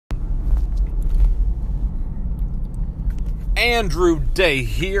Andrew Day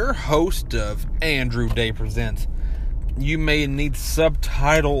here, host of Andrew Day Presents. You may need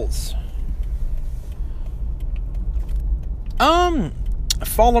subtitles.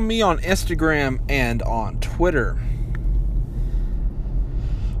 Follow me on Instagram and on Twitter.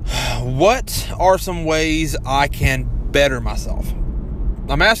 What are some ways I can better myself?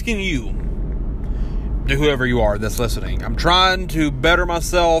 I'm asking you, to whoever you are that's listening. I'm trying to better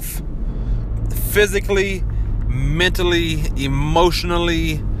myself physically, mentally,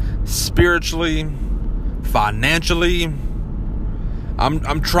 emotionally, spiritually, financially.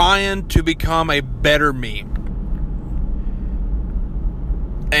 I'm trying to become a better me.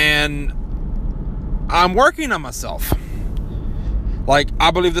 And I'm working on myself. Like,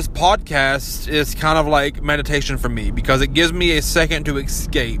 I believe this podcast is kind of like meditation for me because it gives me a second to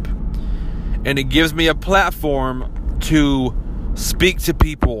escape. And it gives me a platform to speak to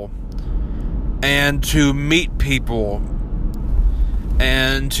people and to meet people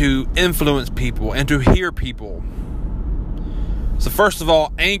and to influence people and to hear people. So first of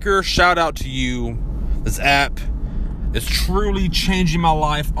all, Anchor, shout out to you. This app is truly changing my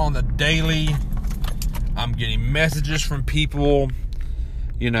life on the daily. I'm getting messages from people,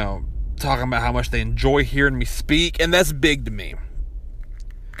 talking about how much they enjoy hearing me speak, and that's big to me.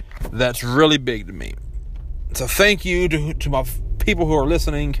 That's really big to me. So thank you to my people who are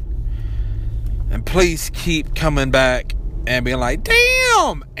listening. And please keep coming back and being like,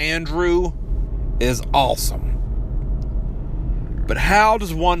 damn, Andrew is awesome. But how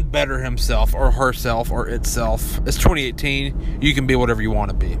does one better himself or herself or itself? It's 2018. You can be whatever you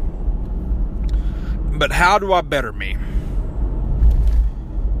want to be. But how do I better me?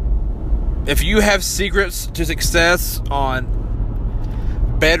 If you have secrets to success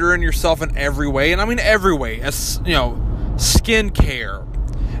on bettering yourself in every way, and I mean every way, as skin care,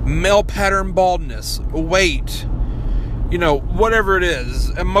 male pattern baldness, weight, whatever it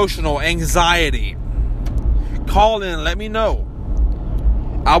is, emotional anxiety, call in, let me know.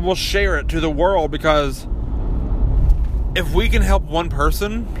 I will share it to the world, because if we can help one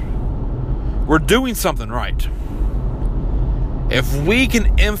person, we're doing something right. If we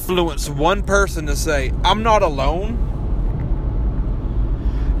can influence one person to say, I'm not alone,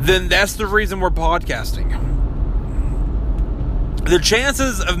 then that's the reason we're podcasting. The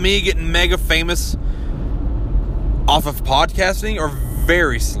chances of me getting mega famous off of podcasting are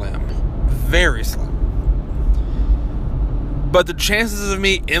very slim. Very slim. But the chances of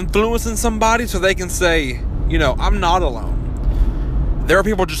me influencing somebody so they can say, I'm not alone. There are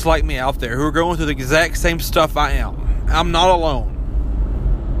people just like me out there who are going through the exact same stuff I am. I'm not alone.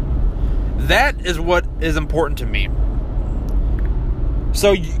 That is what is important to me.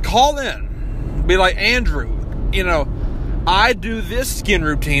 So you call in. Be like, Andrew, I do this skin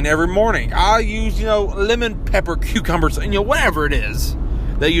routine every morning. I use, lemon, pepper, cucumbers, and whatever it is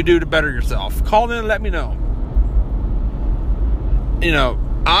that you do to better yourself. Call in and let me know.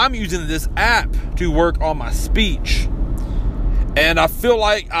 I'm using this app to work on my speech. And I feel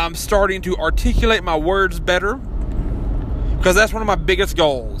like I'm starting to articulate my words better. Because that's one of my biggest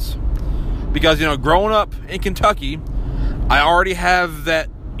goals. Because, growing up in Kentucky, I already have that,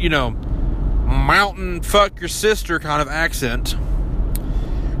 mountain fuck your sister kind of accent.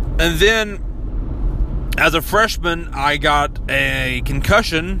 And then as a freshman, I got a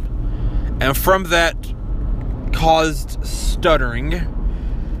concussion, and from that caused stuttering.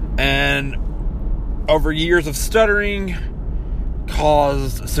 And over years of stuttering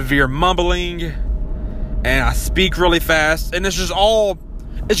caused severe mumbling, and I speak really fast, and it's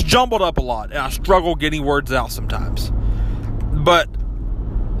jumbled up a lot, and I struggle getting words out sometimes. But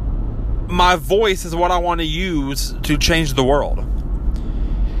my voice is what I want to use to change the world.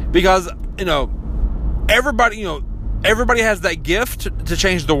 Because, everybody has that gift to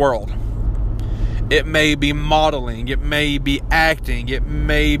change the world. It may be modeling, it may be acting, it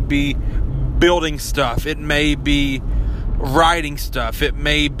may be building stuff, it may be writing stuff, it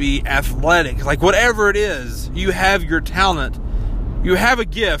may be athletics. Like, whatever it is, you have your talent. You have a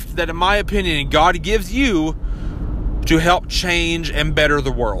gift that, in my opinion, God gives you to help change and better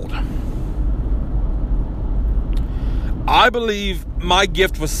the world. I believe my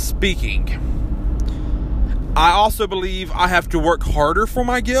gift was speaking. I also believe I have to work harder for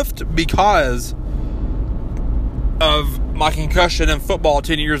my gift because of my concussion in football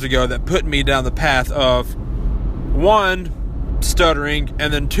 10 years ago that put me down the path of, 1, stuttering,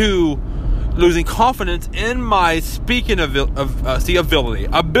 and then 2, losing confidence in my speaking ability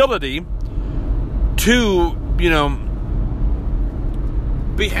to,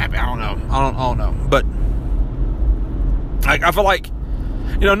 be happy. I don't know. But I feel like,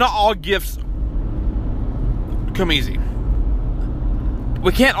 not all gifts come easy.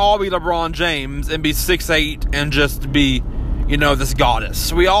 we can't all be LeBron James and be 6'8" and just be, you know, this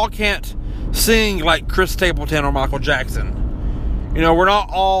goddess. We all can't sing like Chris Stapleton or Michael Jackson. You know, we're not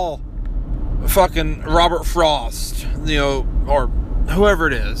all fucking Robert Frost, you know, or whoever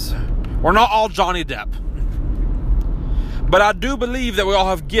it is. We're not all Johnny Depp. But I do believe that we all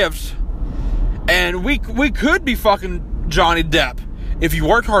have gifts, and we could be fucking Johnny Depp if you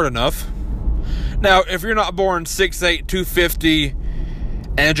work hard enough. Now, if you're not born 6'8", 250,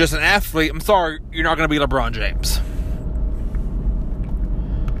 and just an athlete, I'm sorry, you're not going to be LeBron James.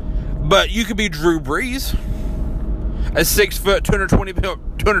 But you could be Drew Brees, a 6 foot, 220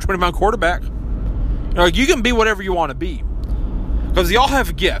 pound quarterback. You know, you can be whatever you want to be. Because y'all have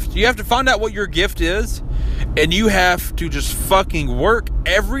a gift. You have to find out what your gift is, and you have to just fucking work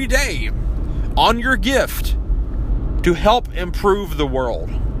every day on your gift to help improve the world.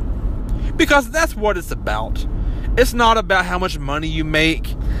 Because that's what it's about. It's not about how much money you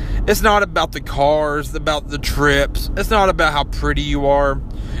make. It's not about the cars, about the trips. It's not about how pretty you are,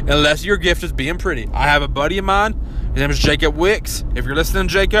 unless your gift is being pretty. I have a buddy of mine. His name is Jacob Wicks. If you're listening,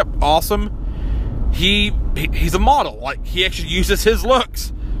 Jacob, awesome. He's a model. Like, he actually uses his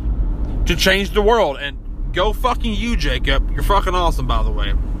looks to change the world. And go fucking you, Jacob. You're fucking awesome, by the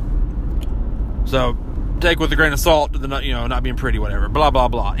way. So, take with a grain of salt, not being pretty, whatever. Blah, blah,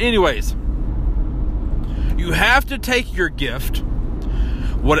 blah. Anyways, you have to take your gift,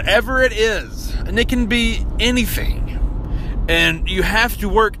 whatever it is, and it can be anything. And you have to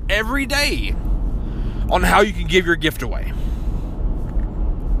work every day on how you can give your gift away.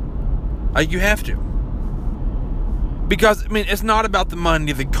 You have to. Because, I mean, it's not about the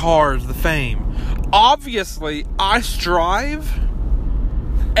money, the cars, the fame. Obviously, I strive.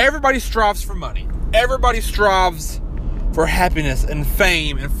 Everybody strives for money. Everybody strives for happiness and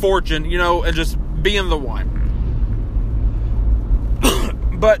fame and fortune, you know, and just being the one.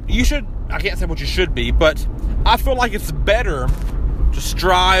 But you should, I can't say what you should be, but I feel like it's better to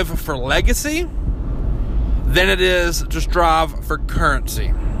strive for legacy than it is to strive for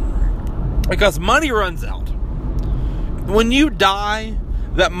currency. Because money runs out. When you die,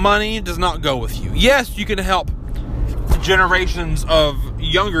 that money does not go with you. Yes, you can help generations of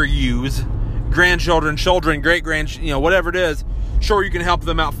younger yous, grandchildren, children, great-grandchildren, whatever it is. Sure, you can help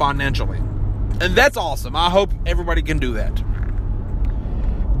them out financially. And that's awesome. I hope everybody can do that.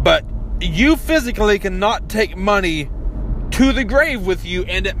 But you physically cannot take money to the grave with you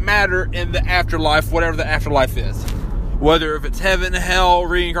and it matter in the afterlife, whatever the afterlife is. Whether if it's heaven, hell,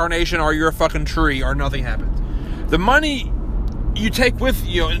 reincarnation, or you're a fucking tree, or nothing happens. The money you take with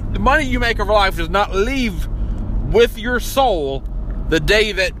you, the money you make of life does not leave with your soul the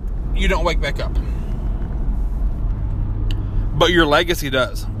day that you don't wake back up. But your legacy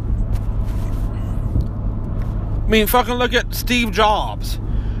does. I mean, fucking look at Steve Jobs.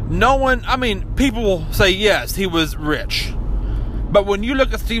 People will say, yes, he was rich. But when you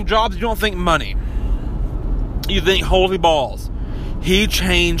look at Steve Jobs, you don't think money. You think holy balls. He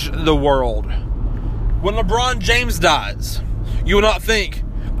changed the world. When LeBron James dies, you will not think,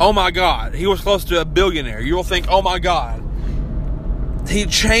 oh my God, he was close to a billionaire. You will think, oh my God, he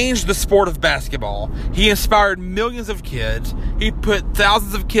changed the sport of basketball. He inspired millions of kids. He put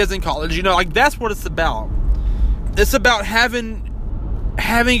thousands of kids in college. That's what it's about. It's about having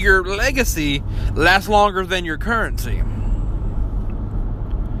your legacy last longer than your currency.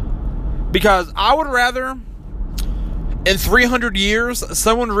 Because I would rather, in 300 years,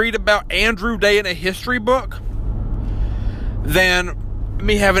 someone read about Andrew Day in a history book than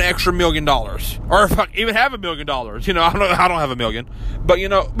me have an extra $1 million. Or if I even have $1 million. I don't have $1 million. But you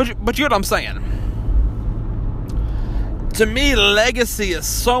know what I'm saying. To me, legacy is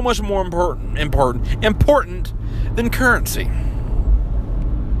so much more important than currency.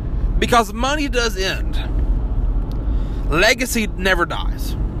 Because money does end. Legacy never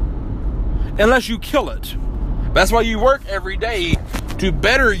dies. Unless you kill it. That's why you work every day to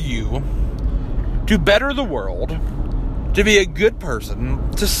better you, to better the world, to be a good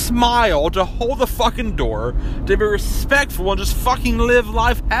person, to smile, to hold the fucking door, to be respectful, and just fucking live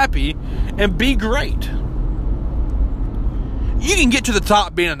life happy and be great. You can get to the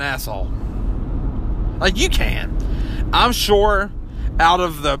top being an asshole. You can. I'm sure out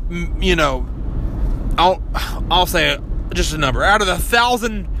of the, I'll say just a number. Out of the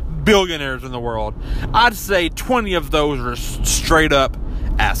 1,000 billionaires in the world, I'd say 20 of those are straight up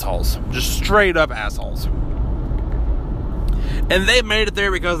assholes. Just straight up assholes. And they made it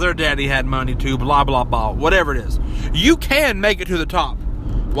there because their daddy had money too, blah, blah, blah, whatever it is. You can make it to the top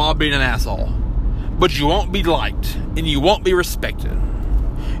while being an asshole. But you won't be liked. And you won't be respected.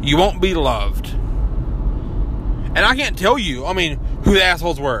 You won't be loved. And I can't tell you, who who the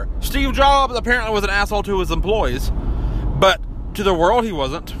assholes were. Steve Jobs apparently was an asshole to his employees, but to the world he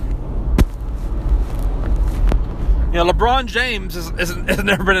wasn't. You know, LeBron James has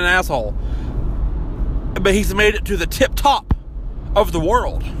never been an asshole, but he's made it to the tip top of the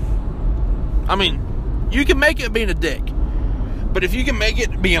world. I mean, you can make it being a dick, but if you can make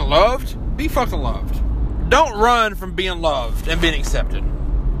it being loved, be fucking loved. Don't run from being loved and being accepted.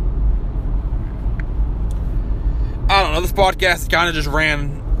 I don't know, this podcast kind of just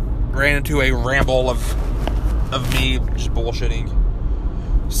ran into a ramble of me just bullshitting.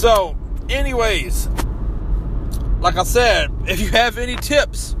 So, anyways, like I said, if you have any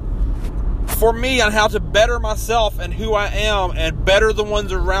tips for me on how to better myself and who I am and better the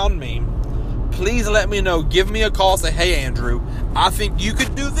ones around me, please let me know. Give me a call. Say, hey, Andrew, I think you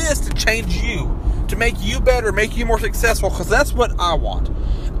could do this to change you, to make you better, make you more successful, because that's what I want.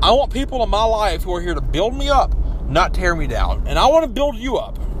 I want people in my life who are here to build me up, not tear me down. And I want to build you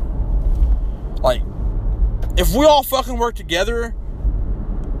up. Like, if we all fucking work together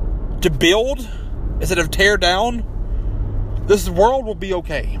to build instead of tear down, this world will be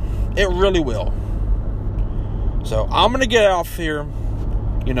okay. It really will. So, I'm going to get off here.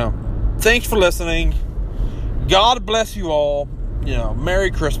 You know, thanks for listening. God bless you all. You know,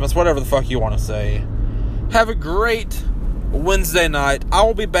 Merry Christmas, whatever the fuck you want to say. Have a great Wednesday night. I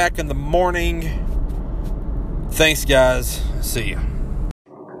will be back in the morning. Thanks, guys. See ya.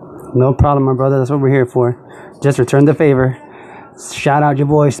 No problem, my brother. That's what we're here for. Just return the favor. Shout out your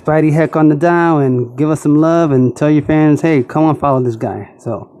boy Spidey Heck on the dial and give us some love and tell your fans, hey, come on, follow this guy.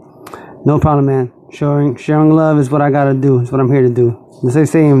 So, no problem, man. Sharing love is what I gotta do. It's what I'm here to do. They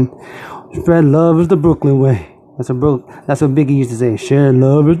saying, spread love is the Brooklyn way. That's what Biggie used to say. Share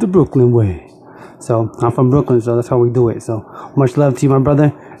love is the Brooklyn way. So, I'm from Brooklyn, so that's how we do it. So, much love to you, my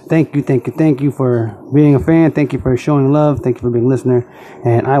brother. Thank you for being a fan. Thank you for showing love. Thank you for being a listener.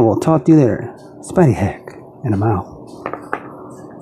 And I will talk to you later. Spidey Heck, and I'm out.